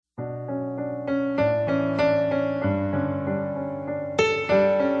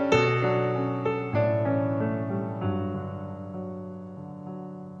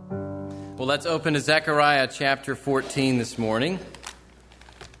Well, let's open to Zechariah chapter 14 this morning.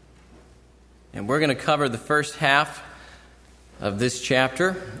 And we're going to cover the first half of this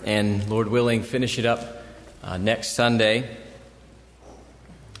chapter, and Lord willing, finish it up next Sunday.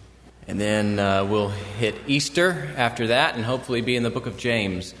 And then we'll hit Easter after that, and hopefully be in the book of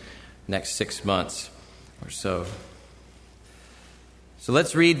James next 6 months or so. So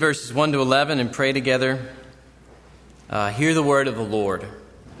let's read verses 1 to 11 and pray together. Hear the word of the Lord.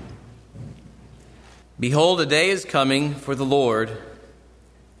 Behold, a day is coming for the Lord,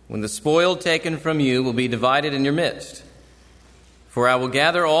 when the spoil taken from you will be divided in your midst. For I will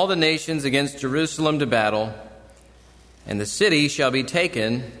gather all the nations against Jerusalem to battle, and the city shall be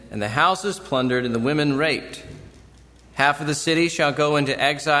taken, and the houses plundered, and the women raped. Half of the city shall go into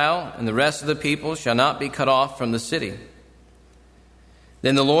exile, and the rest of the people shall not be cut off from the city.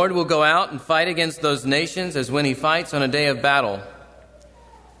 Then the Lord will go out and fight against those nations as when he fights on a day of battle.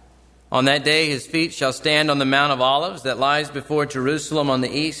 On that day his feet shall stand on the Mount of Olives that lies before Jerusalem on the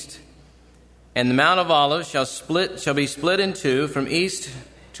east. And the Mount of Olives shall be split in two from east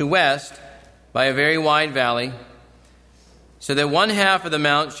to west by a very wide valley, so that one half of the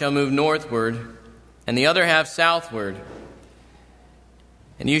mount shall move northward, and the other half southward.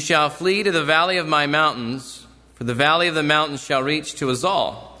 And you shall flee to the valley of my mountains, for the valley of the mountains shall reach to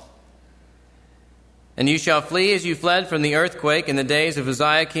Azal. And you shall flee as you fled from the earthquake in the days of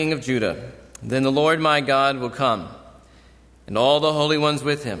Uzziah king of Judah. Then the Lord my God will come, and all the holy ones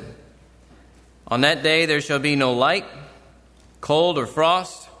with him. On that day there shall be no light, cold, or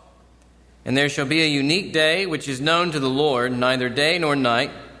frost, and there shall be a unique day which is known to the Lord, neither day nor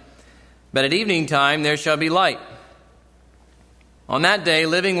night, but at evening time there shall be light. On that day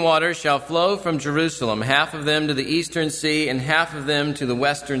living waters shall flow from Jerusalem, half of them to the eastern sea, and half of them to the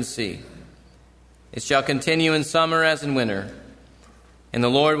western sea. It shall continue in summer as in winter, and the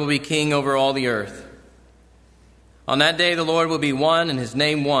Lord will be king over all the earth. On that day the Lord will be one, and his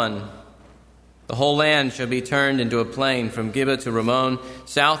name one. The whole land shall be turned into a plain from Gibeah to Ramon,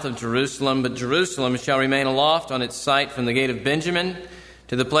 south of Jerusalem, but Jerusalem shall remain aloft on its site from the gate of Benjamin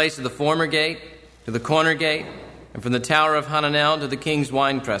to the place of the former gate, to the corner gate, and from the tower of Hananel to the king's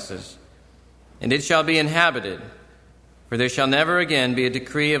winepresses. And it shall be inhabited, for there shall never again be a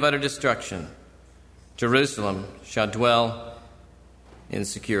decree of utter destruction. Jerusalem shall dwell in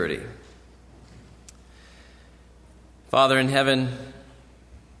security. Father in heaven,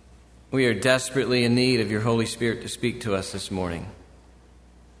 we are desperately in need of your Holy Spirit to speak to us this morning.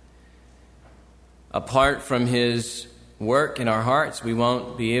 Apart from his work in our hearts, we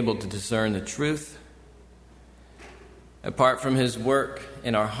won't be able to discern the truth. Apart from his work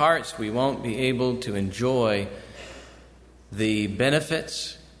in our hearts, we won't be able to enjoy the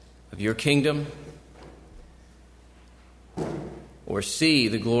benefits of your kingdom or see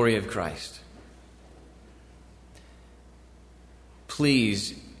the glory of Christ.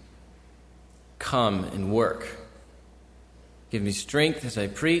 Please come and work. Give me strength as I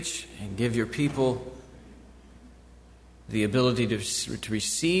preach, and give your people the ability to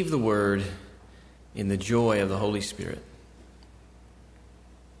receive the word in the joy of the Holy Spirit.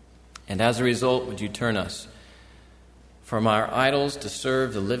 And as a result, would you turn us from our idols to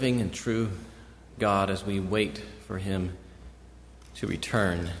serve the living and true God as we wait for him to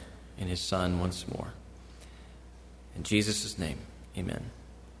return in his Son once more. In Jesus' name, amen.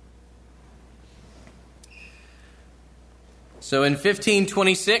 So in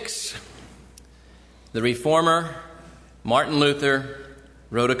 1526, the reformer Martin Luther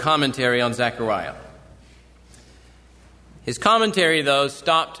wrote a commentary on Zechariah. His commentary, though,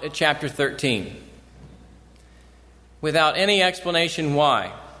 stopped at chapter 13, without any explanation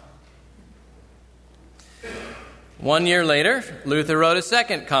why. 1 year later, Luther wrote a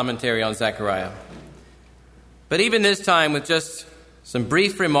second commentary on Zechariah, but even this time with just some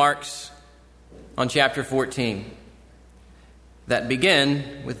brief remarks on chapter 14 that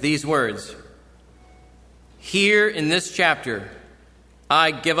begin with these words: "Here in this chapter, I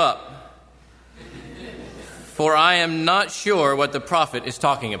give up, for I am not sure what the prophet is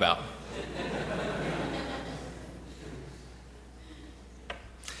talking about."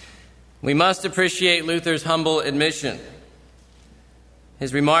 We must appreciate Luther's humble admission.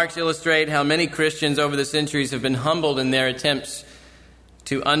 His remarks illustrate how many Christians over the centuries have been humbled in their attempts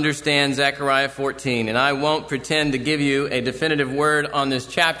to understand Zechariah 14. And I won't pretend to give you a definitive word on this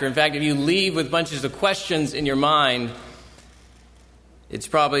chapter. In fact, if you leave with bunches of questions in your mind, it's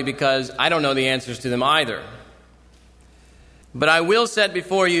probably because I don't know the answers to them either. But I will set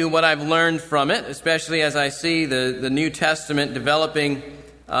before you what I've learned from it, especially as I see the New Testament developing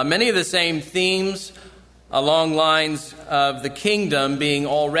many of the same themes along lines of the kingdom being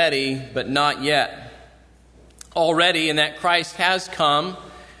already but not yet. Already in that Christ has come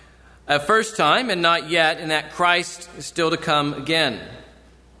a first time, and not yet in that Christ is still to come again.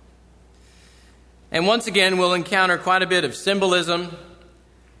 And once again, we'll encounter quite a bit of symbolism.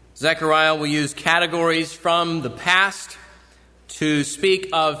 Zechariah will use categories from the past to speak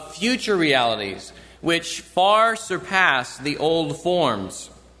of future realities, which far surpass the old forms.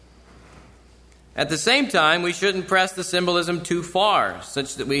 At the same time, we shouldn't press the symbolism too far,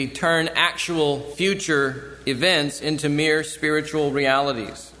 such that we turn actual future events into mere spiritual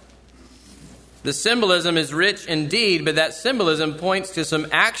realities. The symbolism is rich indeed, but that symbolism points to some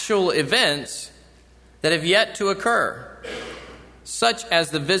actual events that have yet to occur, such as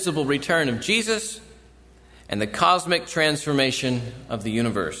the visible return of Jesus and the cosmic transformation of the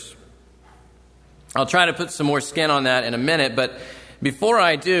universe. I'll try to put some more skin on that in a minute, but before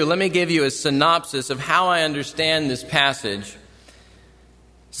I do, let me give you a synopsis of how I understand this passage.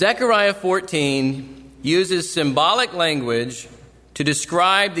 Zechariah 14 uses symbolic language to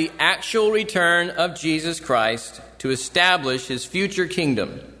describe the actual return of Jesus Christ to establish his future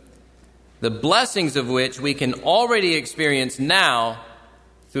kingdom, the blessings of which we can already experience now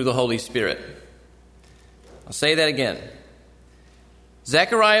through the Holy Spirit. I'll say that again.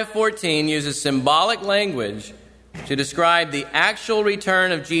 Zechariah 14 uses symbolic language to describe the actual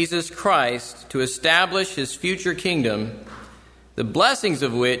return of Jesus Christ to establish his future kingdom, the blessings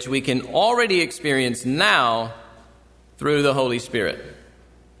of which we can already experience now through the Holy Spirit.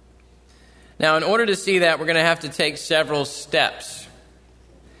 Now, in order to see that, we're going to have to take several steps.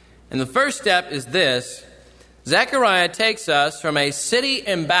 And the first step is this. Zechariah takes us from a city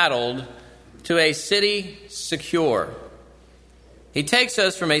embattled to a city secure. He takes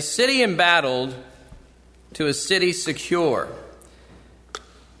us from a city embattled to a city secure.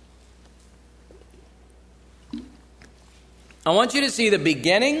 I want you to see the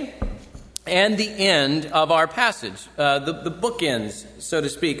beginning and the end of our passage, the bookends, so to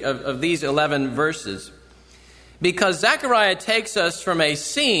speak, of these 11 verses. Because Zechariah takes us from a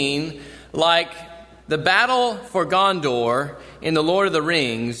scene like the battle for Gondor in The Lord of the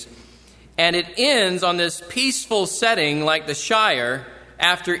Rings, and it ends on this peaceful setting like the Shire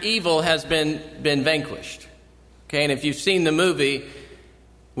after evil has been vanquished. Okay, and if you've seen the movie,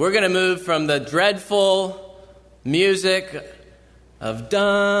 we're going to move from the dreadful music of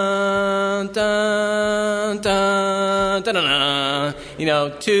dun dun dun dun dun,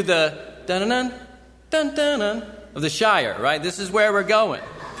 dun to the dun dun dun dun dun of the Shire, right? This is where we're going.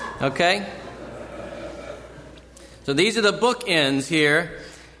 Okay? So these are the bookends here.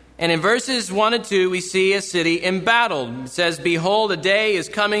 And in verses 1 and 2, we see a city embattled. It says, "Behold, a day is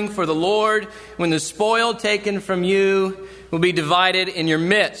coming for the Lord when the spoil taken from you will be divided in your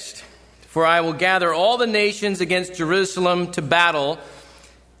midst. For I will gather all the nations against Jerusalem to battle,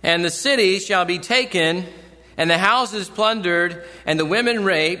 and the city shall be taken, and the houses plundered, and the women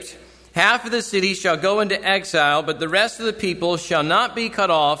raped. Half of the city shall go into exile, but the rest of the people shall not be cut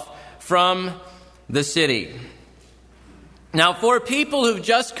off from the city." Now, for people who've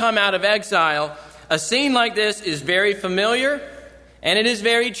just come out of exile, a scene like this is very familiar, and it is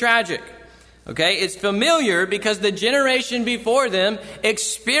very tragic. Okay, it's familiar because the generation before them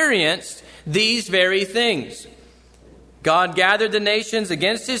experienced these very things. God gathered the nations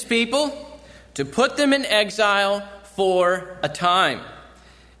against his people to put them in exile for a time.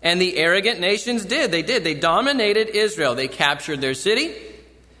 And the arrogant nations did. They dominated Israel. They captured their city.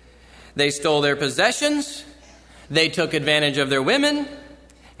 They stole their possessions. They took advantage of their women,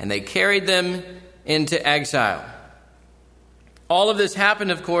 and they carried them into exile. All of this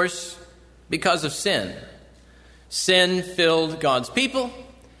happened, of course, because of sin. Sin filled God's people.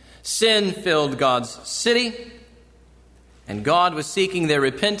 Sin filled God's city. And God was seeking their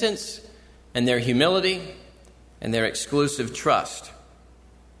repentance and their humility and their exclusive trust.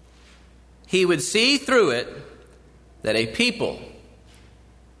 He would see through it that a people,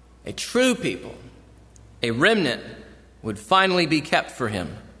 a true people, a remnant would finally be kept for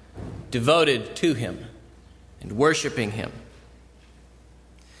him, devoted to him and worshiping him.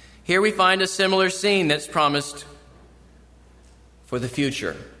 Here we find a similar scene that's promised for the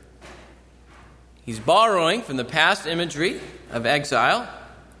future. He's borrowing from the past imagery of exile,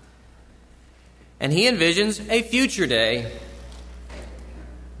 and he envisions a future day.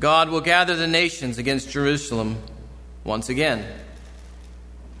 God will gather the nations against Jerusalem once again,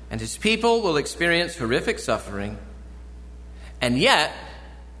 and his people will experience horrific suffering. And yet,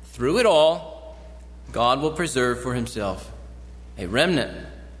 through it all, God will preserve for himself a remnant.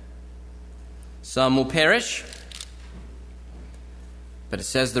 Some will perish, But it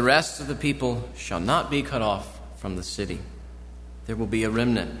says the rest of the people shall not be cut off from the city. There will be a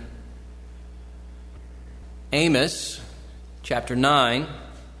remnant. Amos chapter 9,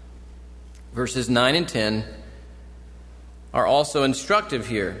 verses 9 and 10 are also instructive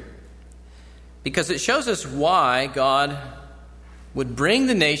here, because it shows us why God would bring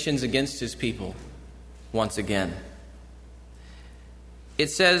the nations against his people once again. It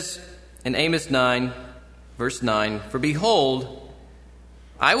says in Amos 9, verse 9, "For behold,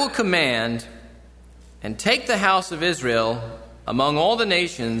 I will command and take the house of Israel among all the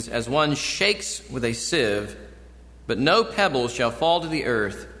nations as one shakes with a sieve, but no pebble shall fall to the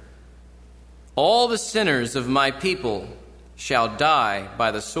earth. All the sinners of my people shall die by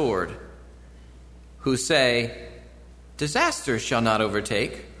the sword, who say, disaster shall not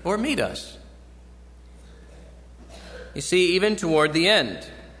overtake or meet us." You see, even toward the end,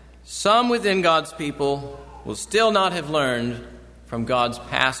 some within God's people will still not have learned from God's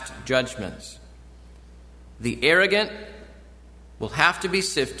past judgments. The arrogant will have to be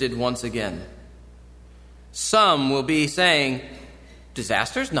sifted once again. Some will be saying,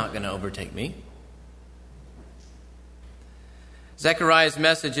 disaster's not going to overtake me. Zechariah's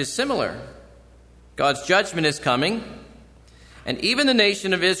message is similar. God's judgment is coming, and even the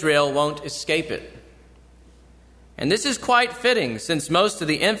nation of Israel won't escape it. And this is quite fitting, since most of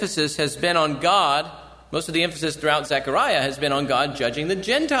the emphasis has been on God. Most of the emphasis throughout Zechariah has been on God judging the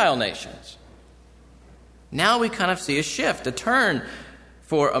Gentile nations. Now we kind of see a shift, a turn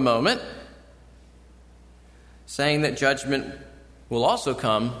for a moment, saying that judgment will also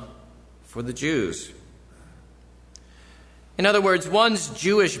come for the Jews. In other words, one's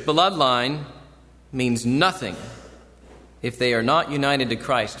Jewish bloodline means nothing if they are not united to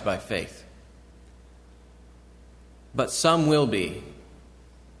Christ by faith. But some will be.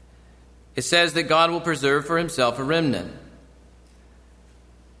 It says that God will preserve for himself a remnant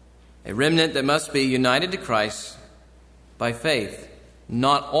that must be united to Christ by faith.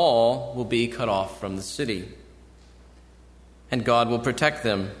 Not all will be cut off from the city, and God will protect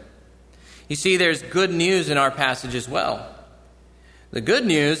them. You see, there's good news in our passage as well. The good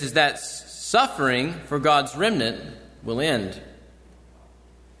news is that suffering for God's remnant will end.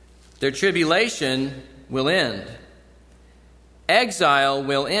 Their tribulation will end. Exile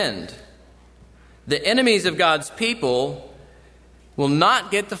will end. The enemies of God's people will not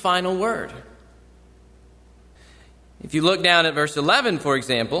get the final word. If you look down at verse 11, for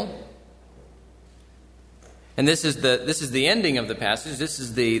example, and this is the ending of the passage, this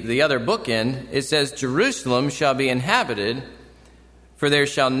is the other bookend, it says, "Jerusalem shall be inhabited, for there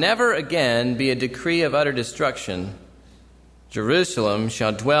shall never again be a decree of utter destruction. Jerusalem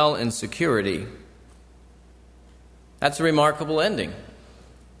shall dwell in security." That's a remarkable ending.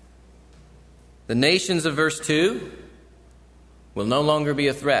 The nations of verse 2 will no longer be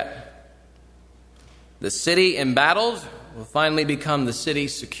a threat. The city embattled will finally become the city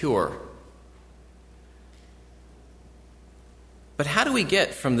secure. But how do we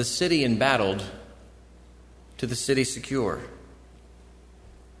get from the city embattled to the city secure?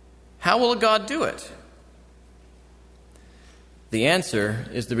 How will God do it? The answer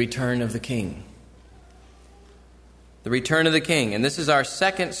is the return of the King. The return of the King. And this is our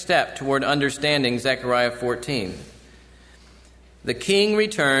second step toward understanding Zechariah 14. The King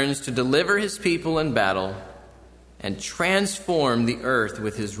returns to deliver his people in battle and transform the earth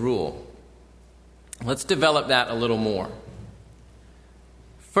with his rule. Let's develop that a little more.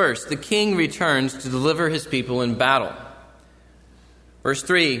 First, the King returns to deliver his people in battle. Verse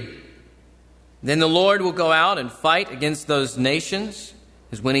 3, "Then the Lord will go out and fight against those nations,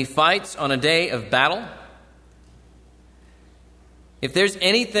 as when he fights on a day of battle." If there's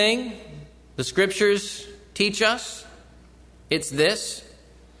anything the Scriptures teach us, it's this: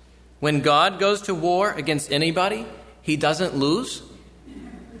 when God goes to war against anybody, he doesn't lose.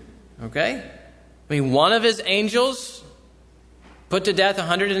 Okay? I mean, one of his angels put to death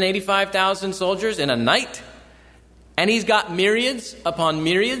 185,000 soldiers in a night, and he's got myriads upon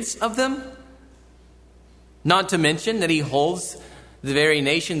myriads of them. Not to mention that he holds the very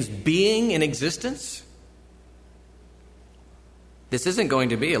nation's being in existence. This isn't going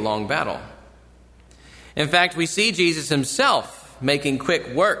to be a long battle. In fact, we see Jesus himself making quick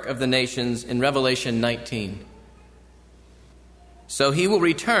work of the nations in Revelation 19. So he will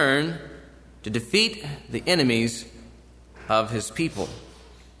return to defeat the enemies of his people.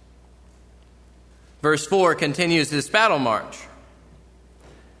 Verse 4 continues this battle march.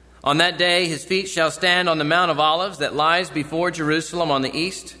 "On that day his feet shall stand on the Mount of Olives that lies before Jerusalem on the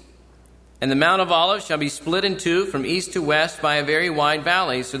east. And the Mount of Olives shall be split in two from east to west by a very wide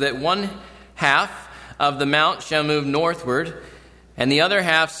valley, so that one half of the mount shall move northward, and the other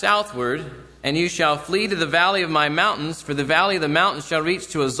half southward. And you shall flee to the valley of my mountains, for the valley of the mountains shall reach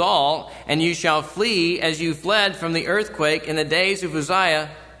to Azal, and you shall flee as you fled from the earthquake in the days of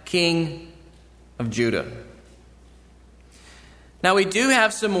Uzziah, king of Judah. Now we do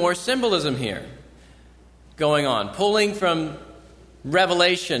have some more symbolism here going on, pulling from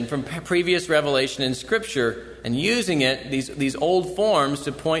revelation, from previous revelation in Scripture, and using it, these old forms,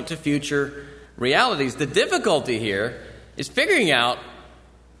 to point to future realities. The difficulty here is figuring out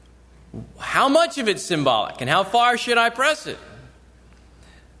how much of it's symbolic and how far should I press it?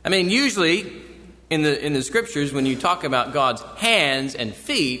 I mean, usually in the Scriptures, when you talk about God's hands and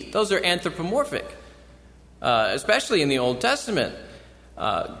feet, those are anthropomorphic, especially in the Old Testament.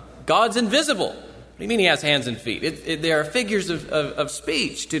 God's invisible. What do you mean he has hands and feet? There are figures of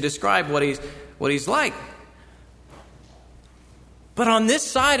speech to describe what he's like. But on this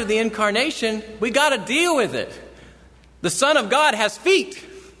side of the incarnation, we got to deal with it. The Son of God has feet.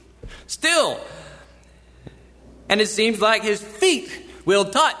 Still. And it seems like his feet will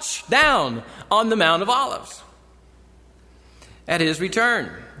touch down on the Mount of Olives at his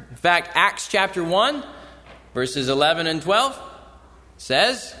return. In fact, Acts chapter 1, verses 11 and 12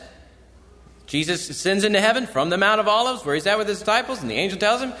 says, Jesus ascends into heaven from the Mount of Olives, where he's at with his disciples, and the angel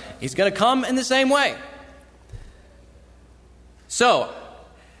tells him he's going to come in the same way. So,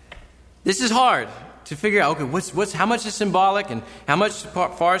 this is hard to figure out, okay, how much is symbolic and how much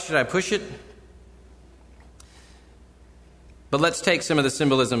far should I push it? But let's take some of the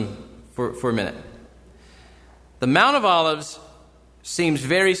symbolism for a minute. The Mount of Olives seems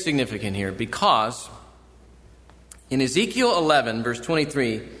very significant here because in Ezekiel 11, verse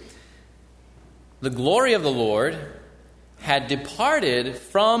 23, the glory of the Lord had departed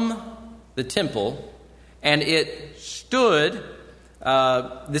from the temple, and it stood.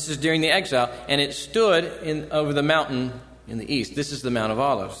 This is during the exile, and it stood over the mountain in the east. This is the Mount of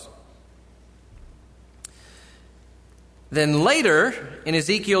Olives. Then later, in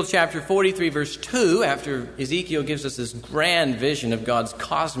Ezekiel chapter 43, verse 2, after Ezekiel gives us this grand vision of God's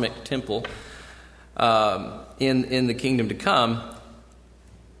cosmic temple in the kingdom to come,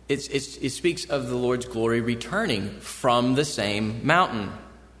 it speaks of the Lord's glory returning from the same mountain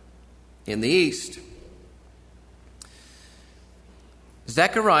in the east.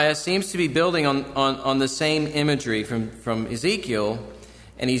 Zechariah seems to be building on the same imagery from Ezekiel,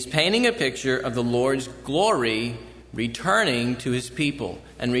 and he's painting a picture of the Lord's glory returning to his people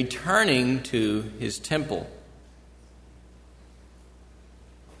and returning to his temple.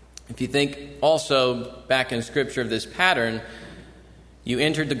 If you think also back in Scripture of this pattern, you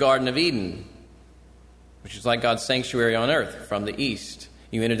entered the Garden of Eden, which is like God's sanctuary on earth, from the east.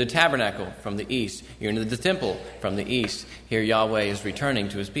 You entered the tabernacle from the east. You entered the temple from the east. Here Yahweh is returning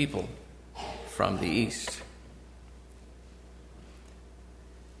to his people from the east.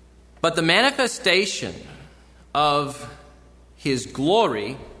 But the manifestation of his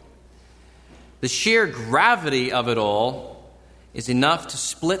glory, the sheer gravity of it all, is enough to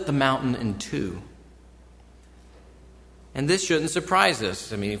split the mountain in two. And this shouldn't surprise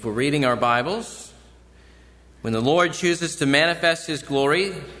us. I mean, if we're reading our Bibles, when the Lord chooses to manifest his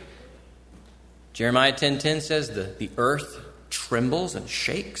glory, Jeremiah 10:10 says the earth trembles and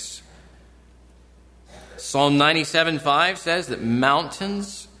shakes. Psalm 97:5 says that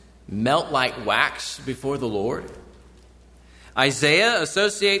mountains melt like wax before the Lord. Isaiah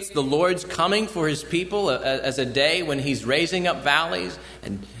associates the Lord's coming for his people as a day when he's raising up valleys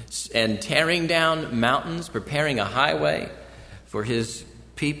and tearing down mountains, preparing a highway for his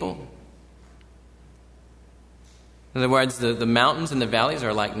people. In other words, the mountains and the valleys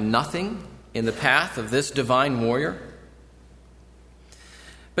are like nothing in the path of this divine warrior.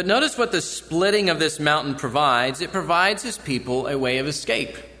 But notice what the splitting of this mountain provides. It provides his people a way of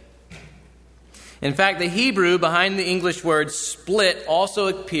escape. In fact, the Hebrew behind the English word split also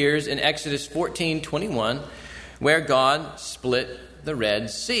appears in Exodus 14:21, where God split the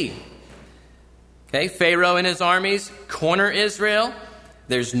Red Sea. Okay, Pharaoh and his armies corner Israel.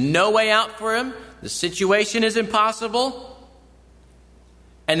 There's no way out for him. The situation is impossible.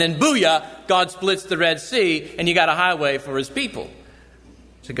 And then, booyah, God splits the Red Sea, and you got a highway for his people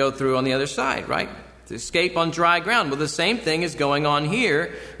to go through on the other side, right? To escape on dry ground. Well, the same thing is going on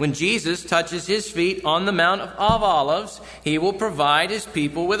here. When Jesus touches his feet on the Mount of Olives, he will provide his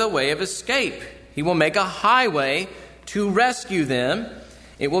people with a way of escape. He will make a highway to rescue them.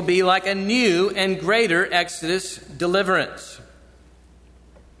 It will be like a new and greater Exodus deliverance.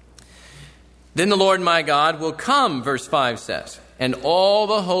 Then the Lord my God will come, verse 5 says, and all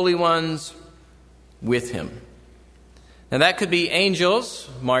the holy ones with him. Now that could be angels,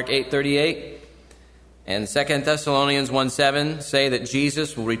 Mark 8:38, and 2 Thessalonians 1:7 say that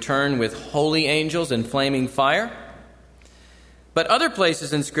Jesus will return with holy angels in flaming fire. But other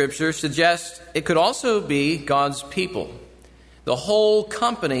places in Scripture suggest it could also be God's people, the whole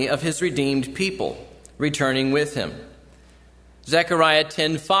company of his redeemed people, returning with him. Zechariah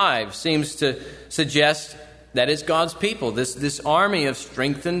 10:5 seems to suggest that is God's people, this army of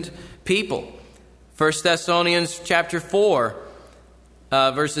strengthened people. 1 Thessalonians chapter 4,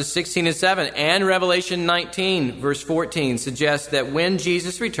 verses 16 and 7, and Revelation 19, verse 14, suggest that when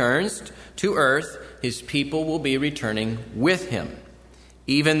Jesus returns to earth, his people will be returning with him.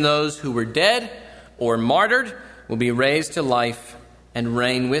 Even those who were dead or martyred will be raised to life and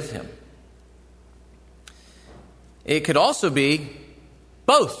reign with him. It could also be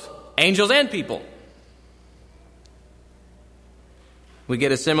both angels and people. We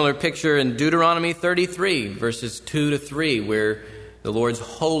get a similar picture in Deuteronomy 33, verses 2 to 3, where the Lord's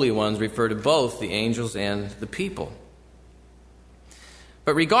holy ones refer to both the angels and the people.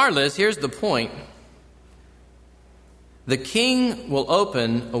 But regardless, here's the point. The king will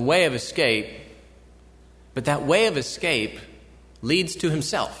open a way of escape, but that way of escape leads to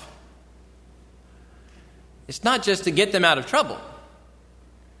himself. It's not just to get them out of trouble.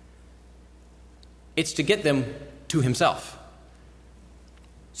 It's to get them to himself,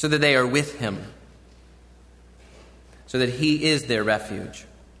 so that they are with him, so that he is their refuge.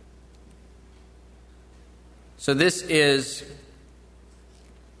 So this is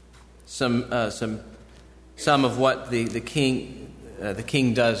some of what the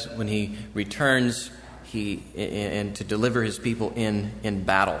king does when he returns and to deliver his people in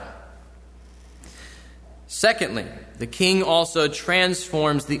battle. Secondly, the king also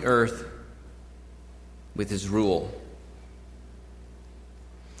transforms the earth with his rule.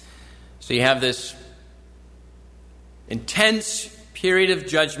 So you have this intense period of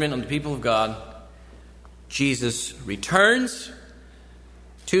judgment on the people of God. Jesus returns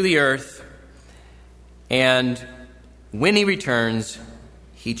to the earth, and when he returns,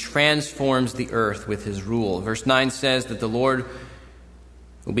 he transforms the earth with his rule. Verse 9 says that the Lord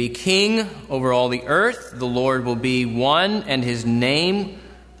will be king over all the earth. The Lord will be one, and his name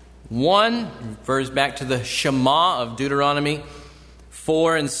one. Refers back to the Shema of Deuteronomy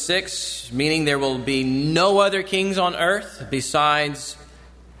 4 and 6, meaning there will be no other kings on earth besides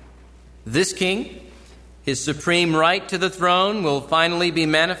this king. His supreme right to the throne will finally be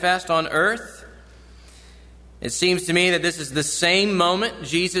manifest on earth. It seems to me that this is the same moment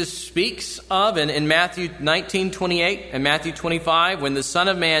Jesus speaks of in Matthew 19:28 and Matthew 25, when the Son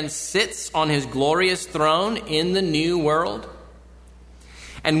of Man sits on his glorious throne in the new world.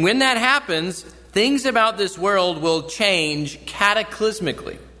 And when that happens, things about this world will change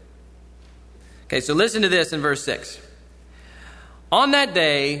cataclysmically. Okay, so listen to this in verse 6. On that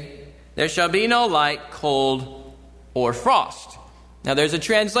day, there shall be no light, cold, or frost. Now, there's a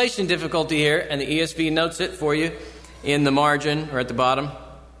translation difficulty here, and the ESV notes it for you in the margin or at the bottom.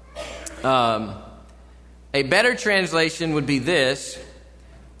 A better translation would be this: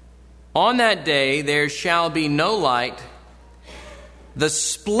 on that day there shall be no light, the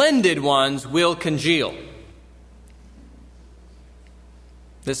splendid ones will congeal.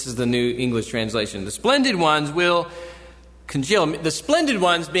 This is the New English translation. The splendid ones will congeal. The splendid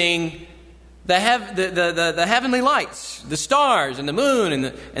ones being the heavenly lights, the stars and the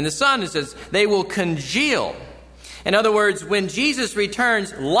moon and the sun. It says they will congeal. In other words, when Jesus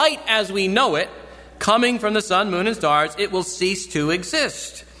returns, light as we know it, coming from the sun, moon, and stars, it will cease to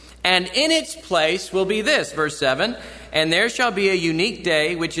exist. And in its place will be this, verse 7, and there shall be a unique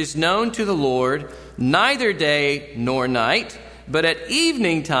day which is known to the Lord, neither day nor night, but at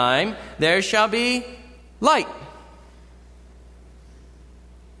evening time there shall be light.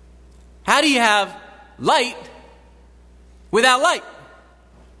 How do you have light without light?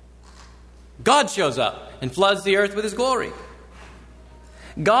 God shows up and floods the earth with his glory.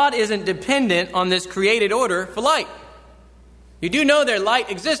 God isn't dependent on this created order for light. You do know their light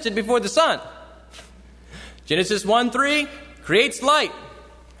existed before the sun. Genesis 1:3 creates light.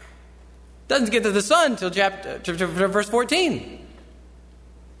 Doesn't get to the sun until verse 14.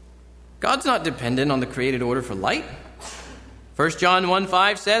 God's not dependent on the created order for light. 1 John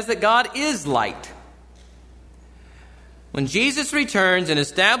 1:5 says that God is light. When Jesus returns and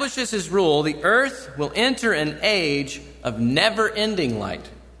establishes his rule, the earth will enter an age of never-ending light.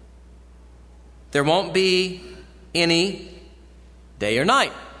 There won't be any day or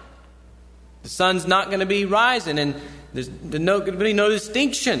night. The sun's not going to be rising, and there's going to be no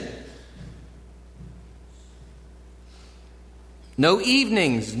distinction. No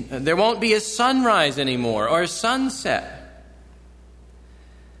evenings. There won't be a sunrise anymore or a sunset.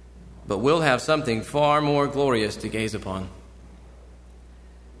 but we'll have something far more glorious to gaze upon.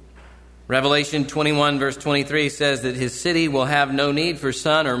 Revelation 21 verse 23 says that his city will have no need for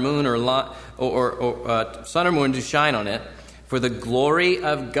sun or moon sun or moon to shine on it, for the glory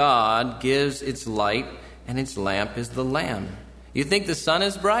of God gives its light, and its lamp is the Lamb. You think the sun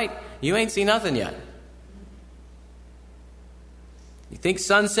is bright? You ain't seen nothing yet. You think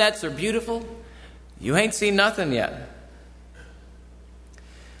sunsets are beautiful? You ain't seen nothing yet.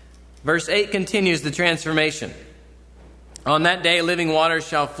 Verse 8 continues the transformation. On that day, living waters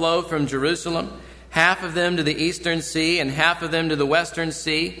shall flow from Jerusalem, half of them to the eastern sea and half of them to the western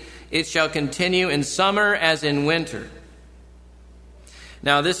sea. It shall continue in summer as in winter.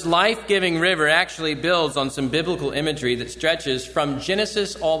 Now, this life-giving river actually builds on some biblical imagery that stretches from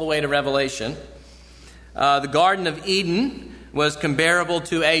Genesis all the way to Revelation. The Garden of Eden was comparable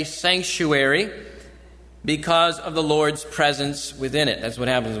to a sanctuary because of the Lord's presence within it. That's what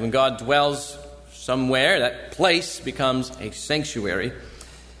happens when God dwells somewhere. That place becomes a sanctuary.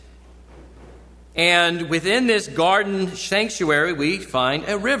 And within this garden sanctuary, we find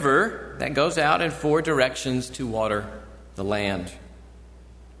a river that goes out in four directions to water the land.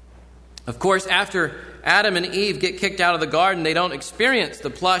 Of course, after Adam and Eve get kicked out of the garden, they don't experience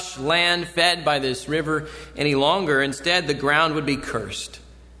the plush land fed by this river any longer. Instead, the ground would be cursed.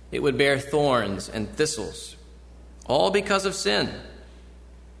 It would bear thorns and thistles, all because of sin.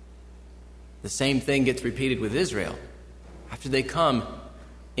 The same thing gets repeated with Israel after they come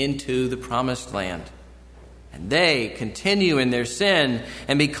into the promised land. And they continue in their sin.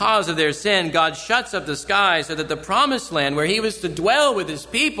 And because of their sin, God shuts up the sky so that the promised land, where he was to dwell with his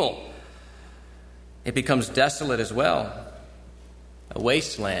people, it becomes desolate as well. A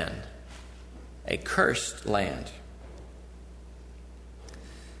wasteland. A cursed land.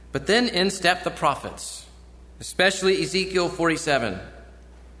 But then in step the prophets, especially Ezekiel 47.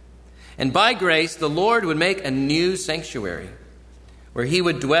 And by grace, the Lord would make a new sanctuary where he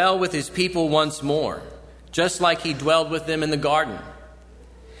would dwell with his people once more, just like he dwelled with them in the garden.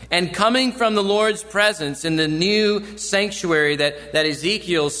 And coming from the Lord's presence in the new sanctuary that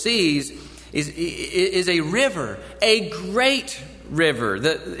Ezekiel sees is a river, a great river.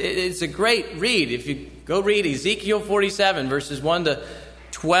 It's a great read. If you go read Ezekiel 47, verses 1 to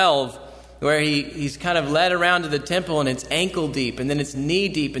 12, where he's kind of led around to the temple, and it's ankle deep, and then it's knee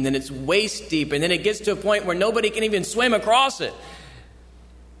deep, and then it's waist deep, and then it gets to a point where nobody can even swim across it.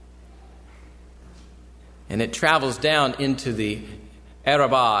 And it travels down into the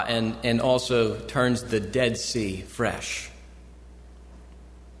Arabah and also turns the Dead Sea fresh.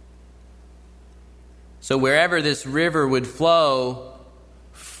 So wherever this river would flow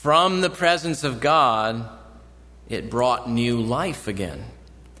from the presence of God, it brought new life again.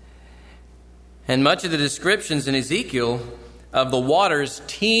 And much of the descriptions in Ezekiel of the waters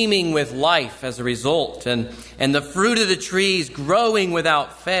teeming with life as a result, and the fruit of the trees growing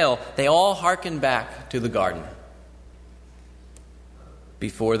without fail, they all hearken back to the garden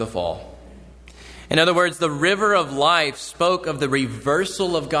before the fall. In other words, the river of life spoke of the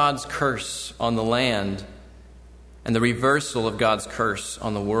reversal of God's curse on the land and the reversal of God's curse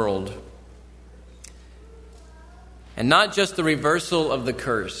on the world. And not just the reversal of the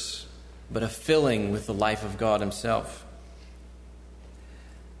curse, but a filling with the life of God himself.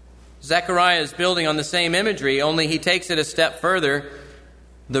 Zechariah is building on the same imagery, only he takes it a step further.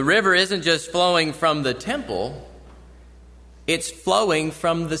 The river isn't just flowing from the temple, it's flowing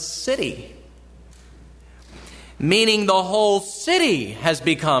from the city. Meaning the whole city has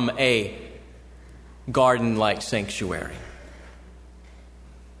become a garden-like sanctuary.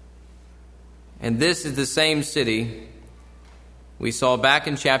 And this is the same city we saw back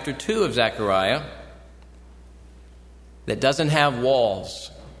in chapter 2 of Zechariah that doesn't have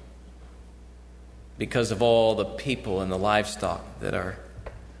walls because of all the people and the livestock that are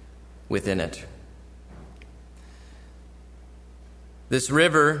within it. This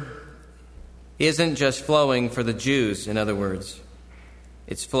river isn't just flowing for the Jews, in other words.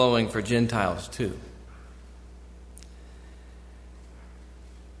 It's flowing for Gentiles too.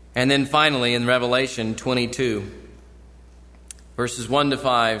 And then finally in Revelation 22, verses 1 to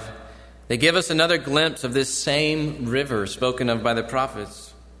 5, they give us another glimpse of this same river spoken of by the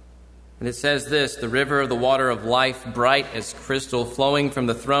prophets. And it says this: the river of the water of life, bright as crystal, flowing from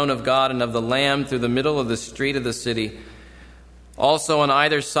the throne of God and of the Lamb through the middle of the street of the city. Also on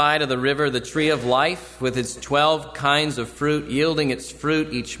either side of the river, the tree of life with its 12 kinds of fruit, yielding its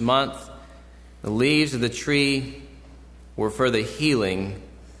fruit each month. The leaves of the tree were for the healing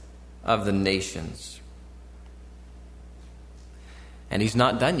of the nations. And he's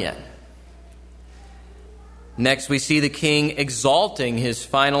not done yet. Next, we see the king exalting his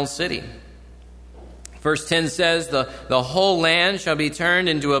final city. Verse 10 says, the whole land shall be turned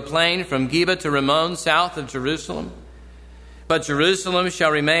into a plain from Geba to Rimmon, south of Jerusalem. But Jerusalem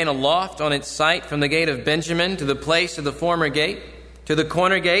shall remain aloft on its site from the gate of Benjamin to the place of the former gate, to the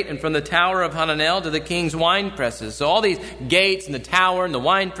corner gate, and from the tower of Hananel to the king's wine presses. So all these gates and the tower and the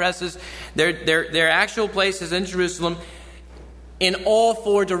wine presses, they're actual places in Jerusalem in all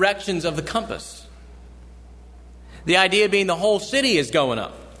four directions of the compass. The idea being the whole city is going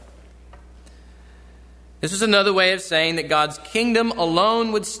up. This is another way of saying that God's kingdom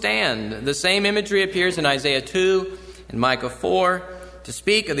alone would stand. The same imagery appears in Isaiah 2 and Micah 4 to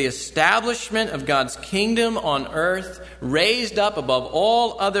speak of the establishment of God's kingdom on earth, raised up above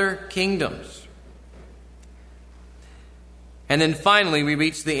all other kingdoms. And then finally we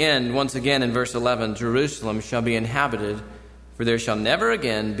reach the end once again in verse 11. Jerusalem shall be inhabited, for there shall never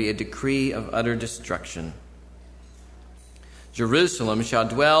again be a decree of utter destruction. Jerusalem shall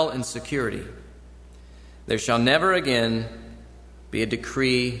dwell in security. There shall never again be a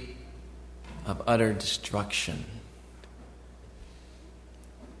decree of utter destruction.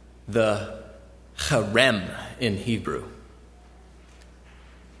 The harem in Hebrew.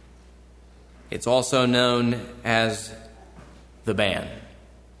 It's also known as the ban.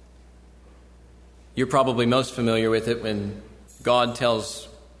 You're probably most familiar with it when God tells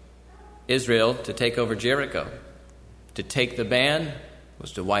Israel to take over Jericho. To take the ban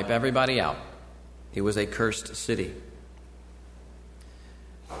was to wipe everybody out. It was a cursed city.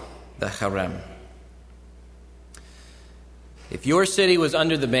 The harem. If your city was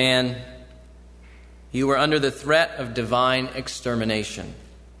under the ban, you were under the threat of divine extermination.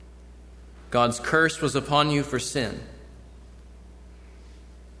 God's curse was upon you for sin.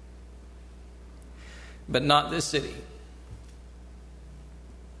 But not this city.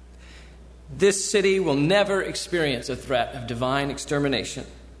 This city will never experience a threat of divine extermination.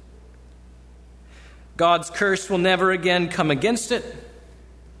 God's curse will never again come against it.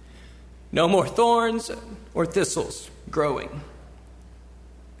 No more thorns or thistles growing.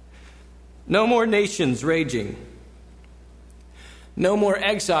 No more nations raging. No more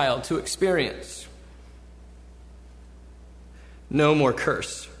exile to experience. No more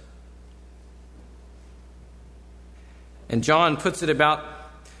curse. And John says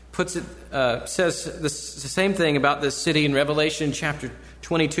the same thing about this city in Revelation chapter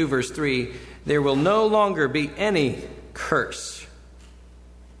 22, verse 3. There will no longer be any curse,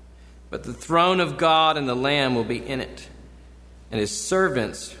 but the throne of God and the Lamb will be in it, and his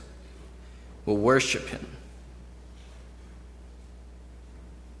servants will worship him.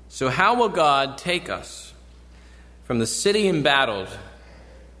 So how will God take us from the city embattled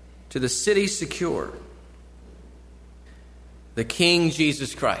to the city secure? The King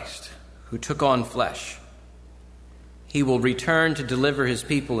Jesus Christ, who took on flesh. He will return to deliver his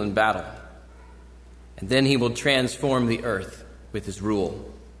people in battle. And then he will transform the earth with his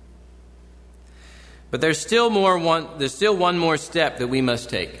rule. But there's still one more step that we must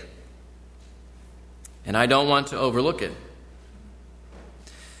take. And I don't want to overlook it.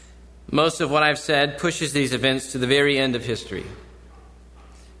 Most of what I've said pushes these events to the very end of history,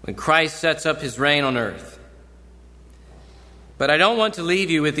 when Christ sets up his reign on earth. But I don't want to leave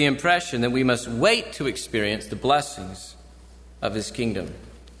you with the impression that we must wait to experience the blessings of his kingdom.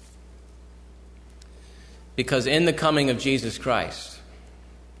 Because in the coming of Jesus Christ,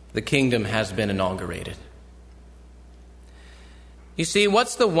 the kingdom has been inaugurated. You see,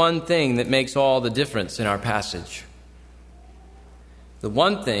 what's the one thing that makes all the difference in our passage? The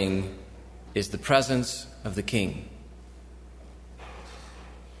one thing is the presence of the King.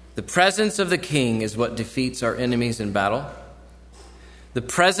 The presence of the King is what defeats our enemies in battle. The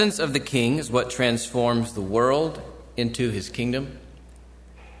presence of the King is what transforms the world into his kingdom.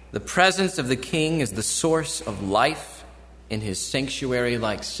 The presence of the King is the source of life in his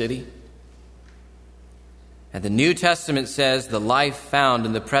sanctuary-like city. And the New Testament says the life found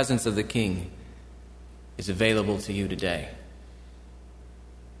in the presence of the King is available to you today.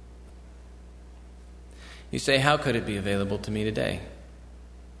 You say, how could it be available to me today?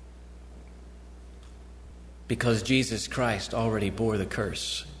 Because Jesus Christ already bore the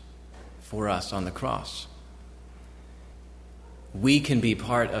curse for us on the cross. We can be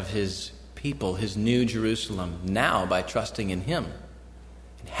part of his people, his new Jerusalem, now by trusting in him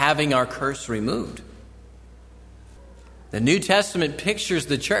and having our curse removed. The New Testament pictures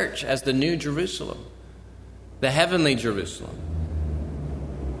the church as the new Jerusalem, the heavenly Jerusalem,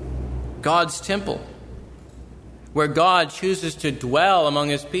 God's temple, where God chooses to dwell among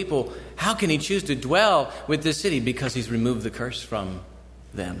his people. How can he choose to dwell with this city? Because he's removed the curse from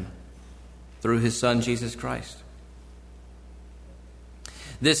them. through his Son, Jesus Christ.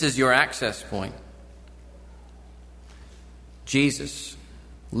 This is your access point. Jesus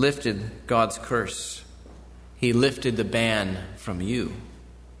lifted God's curse. He lifted the ban from you.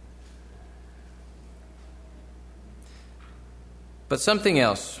 But something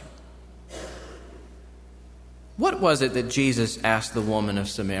else. What was it that Jesus asked the woman of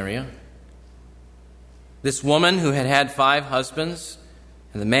Samaria? This woman who had had 5 husbands,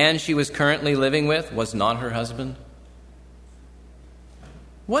 and the man she was currently living with was not her husband?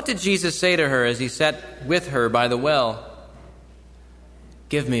 What did Jesus say to her as he sat with her by the well?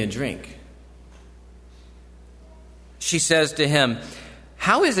 Give me a drink. She says to him,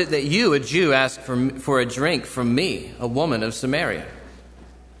 how is it that you, a Jew, ask for a drink from me, a woman of Samaria?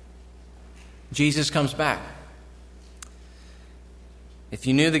 Jesus comes back. If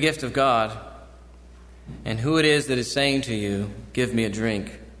you knew the gift of God and who it is that is saying to you, give me a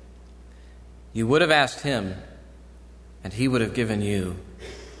drink, you would have asked him, and he would have given you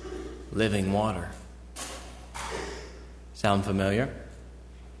living water. Sound familiar?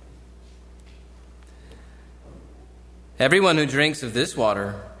 Everyone who drinks of this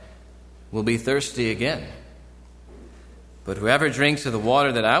water will be thirsty again. But whoever drinks of the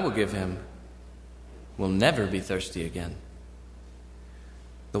water that I will give him will never be thirsty again.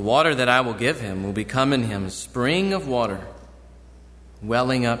 The water that I will give him will become in him a spring of water,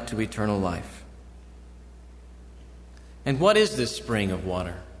 welling up to eternal life. And what is this spring of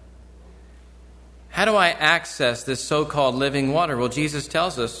water? How do I access this so-called living water? Well, Jesus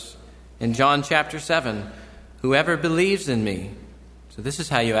tells us in John chapter 7, whoever believes in me. So this is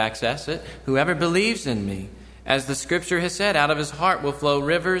how you access it. Whoever believes in me, as the scripture has said, out of his heart will flow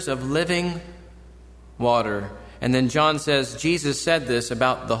rivers of living water. And then John says, Jesus said this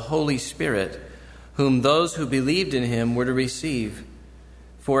about the Holy Spirit, whom those who believed in him were to receive.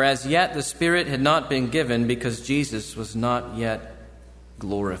 For as yet the Spirit had not been given because Jesus was not yet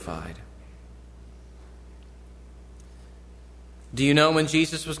glorified. Do you know when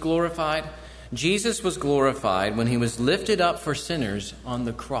Jesus was glorified? Jesus was glorified when he was lifted up for sinners on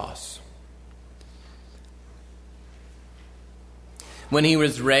the cross. When he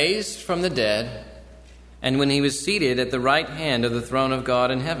was raised from the dead, and when he was seated at the right hand of the throne of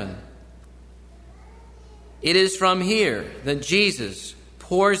God in heaven. It is from here that Jesus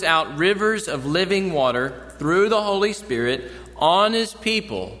pours out rivers of living water through the Holy Spirit on his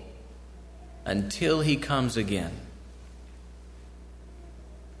people until he comes again.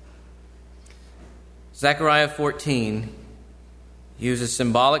 Zechariah 14 uses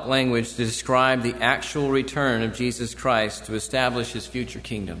symbolic language to describe the actual return of Jesus Christ to establish his future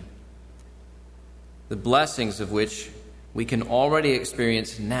kingdom, the blessings of which we can already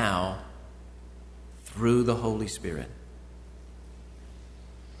experience now through the Holy Spirit.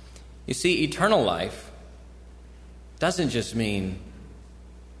 You see, eternal life doesn't just mean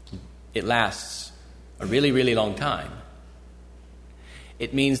it lasts a really, really long time.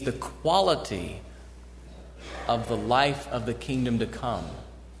 It means the quality of the life of the kingdom to come,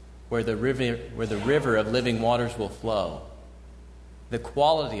 where the river of living waters will flow. The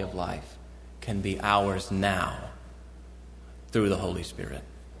quality of life can be ours now through the Holy Spirit.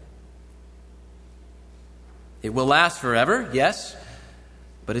 It will last forever, yes,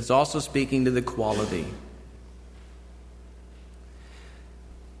 but it's also speaking to the quality.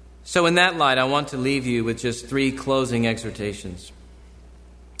 So in that light, I want to leave you with just 3 closing exhortations.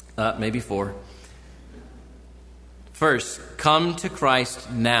 Maybe 4. First, come to Christ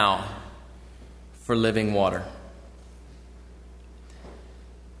now for living water.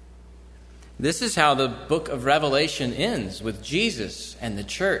 This is how the book of Revelation ends, with Jesus and the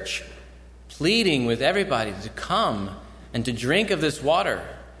church pleading with everybody to come and to drink of this water.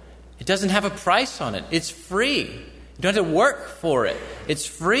 It doesn't have a price on it. It's free. You don't have to work for it. It's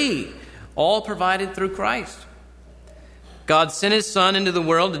free, all provided through Christ. God sent his Son into the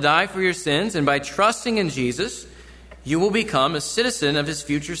world to die for your sins, and by trusting in Jesus, you will become a citizen of his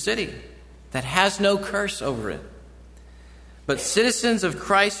future city that has no curse over it. But citizens of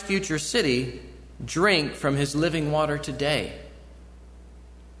Christ's future city drink from his living water today.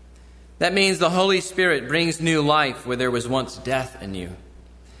 That means the Holy Spirit brings new life where there was once death in you.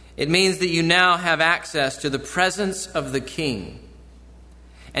 It means that you now have access to the presence of the King.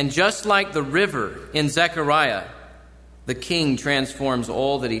 And just like the river in Zechariah, the King transforms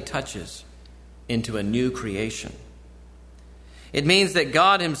all that he touches into a new creation. It means that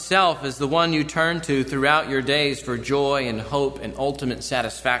God himself is the one you turn to throughout your days for joy and hope and ultimate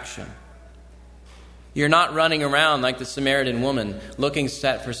satisfaction. You're not running around like the Samaritan woman looking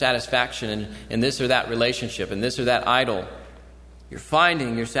for satisfaction in this or that relationship and this or that idol. You're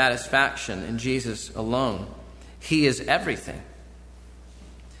finding your satisfaction in Jesus alone. He is everything.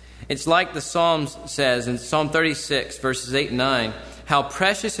 It's like the Psalms says in Psalm 36, verses 8 and 9, "How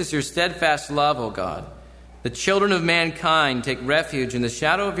precious is your steadfast love, O God! The children of mankind take refuge in the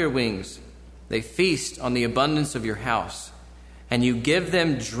shadow of your wings. They feast on the abundance of your house, and you give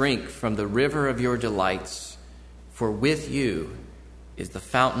them drink from the river of your delights. For with you is the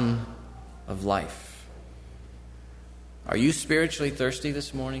fountain of life." Are you spiritually thirsty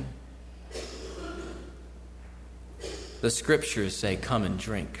this morning? The scriptures say, "Come and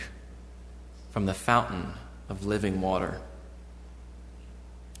drink from the fountain of living water."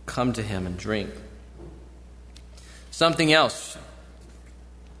 Come to him and drink. Something else.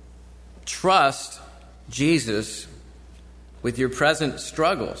 Trust Jesus with your present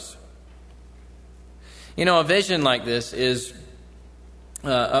struggles. You know, a vision like this is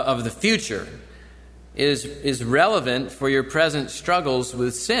of the future is relevant for your present struggles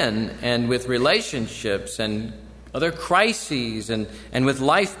with sin and with relationships and other crises and with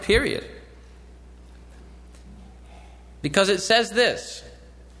life, period. Because it says this: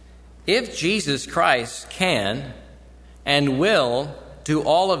 if Jesus Christ can and will do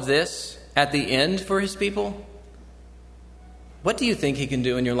all of this at the end for his people, what do you think he can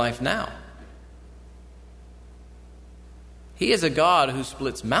do in your life now? He is a God who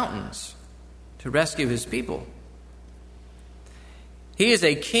splits mountains to rescue his people. He is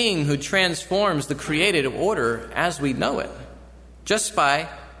a king who transforms the created order as we know it, just by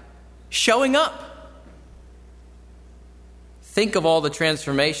showing up. Think of all the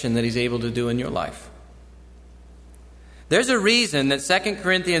transformation that he's able to do in your life. There's a reason that 2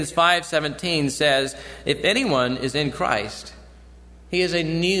 Corinthians 5:17 says, if anyone is in Christ, he is a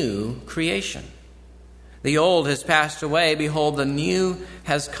new creation. The old has passed away, behold, the new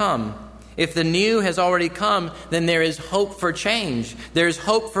has come. If the new has already come, then there is hope for change. There's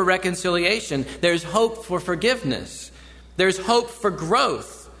hope for reconciliation. There's hope for forgiveness. There's hope for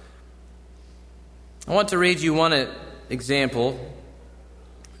growth. I want to read you one example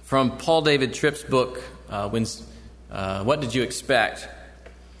from Paul David Tripp's book, What Did You Expect?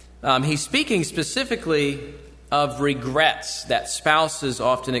 He's speaking specifically of regrets that spouses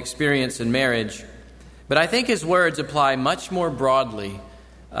often experience in marriage. But I think his words apply much more broadly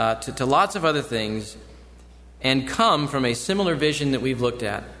to lots of other things and come from a similar vision that we've looked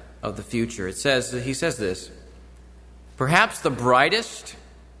at of the future. He says this: perhaps the brightest,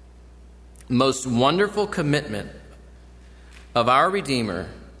 most wonderful commitment of our Redeemer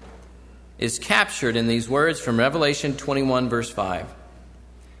is captured in these words from Revelation 21, verse 5.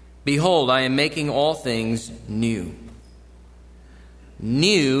 Behold, I am making all things new.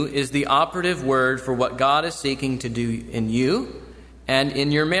 New is the operative word for what God is seeking to do in you and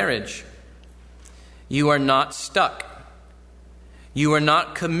in your marriage. You are not stuck. You are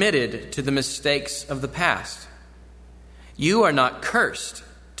not committed to the mistakes of the past. You are not cursed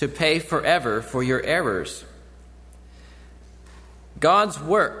to pay forever for your errors. God's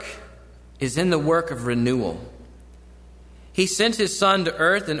work is in the work of renewal. He sent his Son to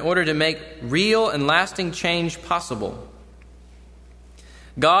earth in order to make real and lasting change possible.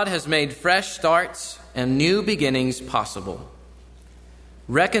 God has made fresh starts and new beginnings possible.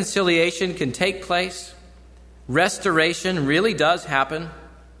 Reconciliation can take place. Restoration really does happen.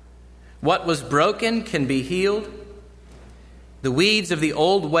 What was broken can be healed. The weeds of the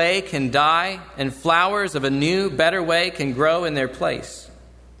old way can die, and flowers of a new, better way can grow in their place.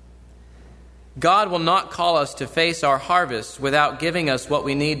 God will not call us to face our harvest without giving us what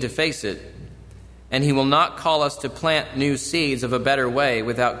we need to face it. And he will not call us to plant new seeds of a better way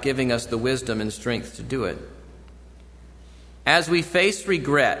without giving us the wisdom and strength to do it. As we face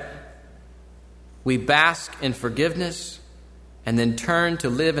regret, we bask in forgiveness and then turn to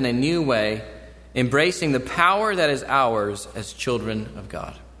live in a new way, embracing the power that is ours as children of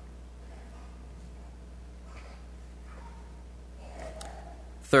God.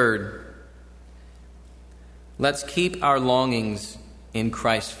 Third, let's keep our longings in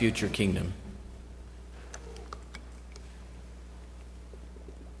Christ's future kingdom.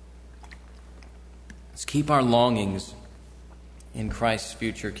 Let's keep our longings in Christ's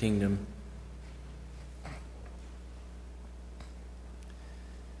future kingdom.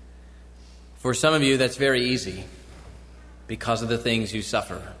 For some of you, that's very easy because of the things you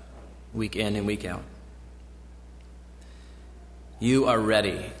suffer week in and week out. You are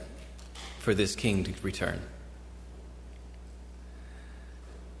ready for this king to return.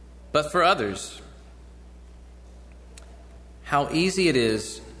 But for others, how easy it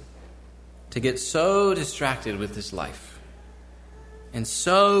is to get so distracted with this life and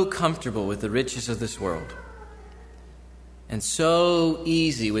so comfortable with the riches of this world and so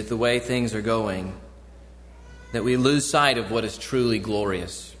easy with the way things are going that we lose sight of what is truly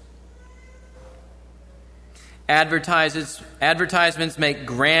glorious. Advertisements make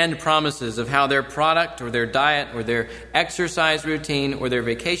grand promises of how their product or their diet or their exercise routine or their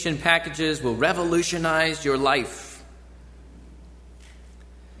vacation packages will revolutionize your life.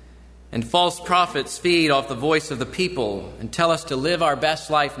 And false prophets feed off the voice of the people and tell us to live our best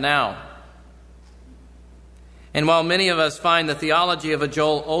life now. And while many of us find the theology of a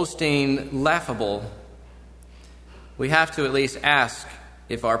Joel Osteen laughable, we have to at least ask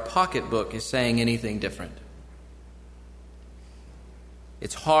if our pocketbook is saying anything different.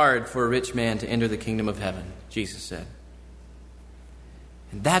 It's hard for a rich man to enter the kingdom of heaven, Jesus said.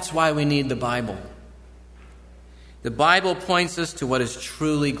 And that's why we need the Bible. The Bible points us to what is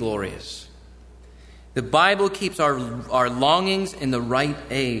truly glorious. The Bible keeps our longings in the right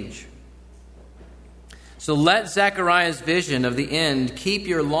age. So let Zechariah's vision of the end keep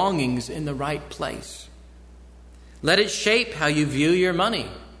your longings in the right place. Let it shape how you view your money.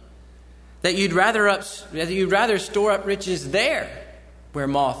 That you'd rather store up riches there, where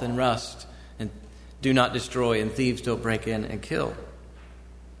moth and rust and do not destroy and thieves don't break in and kill.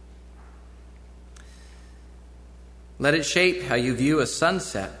 Let it shape how you view a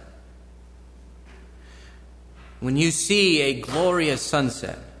sunset. When you see a glorious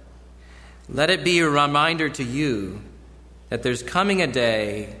sunset, let it be a reminder to you that there's coming a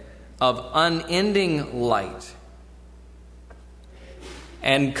day of unending light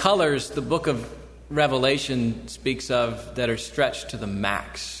and colors the book of Revelation speaks of that are stretched to the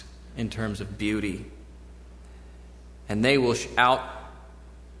max in terms of beauty. And they will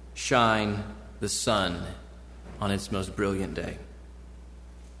outshine the sun on its most brilliant day.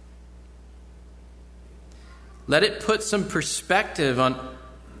 Let it put some perspective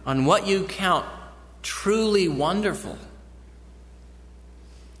on what you count truly wonderful.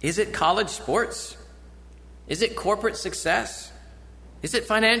 Is it college sports? Is it corporate success? Is it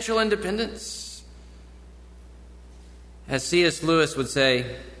financial independence? As C.S. Lewis would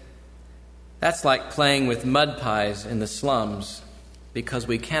say, that's like playing with mud pies in the slums because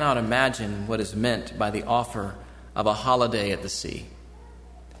we cannot imagine what is meant by the offer of a holiday at the sea.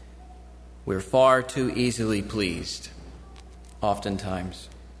 We're far too easily pleased, oftentimes.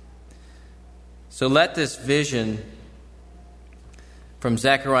 So let this vision from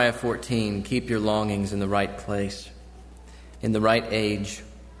Zechariah 14 keep your longings in the right place, in the right age.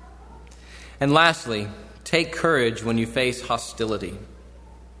 And lastly, take courage when you face hostility.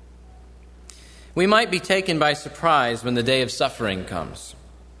 We might be taken by surprise when the day of suffering comes.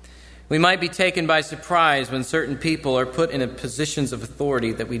 We might be taken by surprise when certain people are put in positions of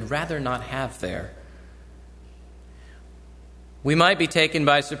authority that we'd rather not have there. We might be taken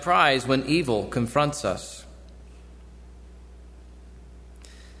by surprise when evil confronts us.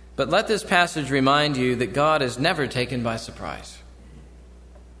 But let this passage remind you that God is never taken by surprise.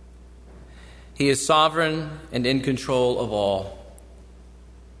 He is sovereign and in control of all,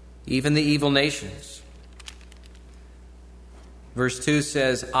 even the evil nations. Verse 2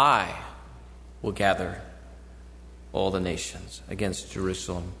 says, I will gather all the nations against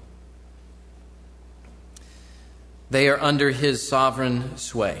Jerusalem. They are under his sovereign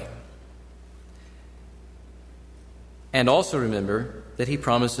sway. And also remember that he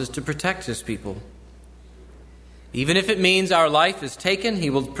promises to protect his people. Even if it means our life is taken, he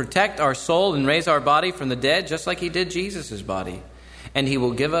will protect our soul and raise our body from the dead, just like he did Jesus' body. And he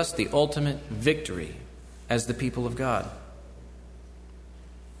will give us the ultimate victory as the people of God.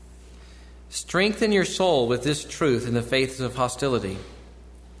 Strengthen your soul with this truth in the face of hostility.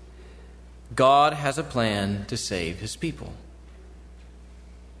 God has a plan to save his people.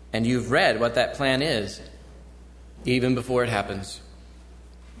 And you've read what that plan is, even before it happens.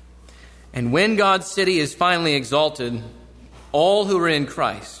 And when God's city is finally exalted, all who are in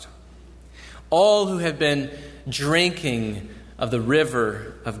Christ, all who have been drinking of the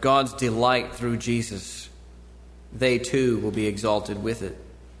river of God's delight through Jesus, they too will be exalted with it.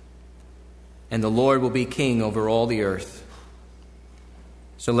 And the Lord will be king over all the earth.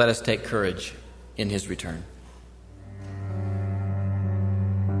 So let us take courage in his return.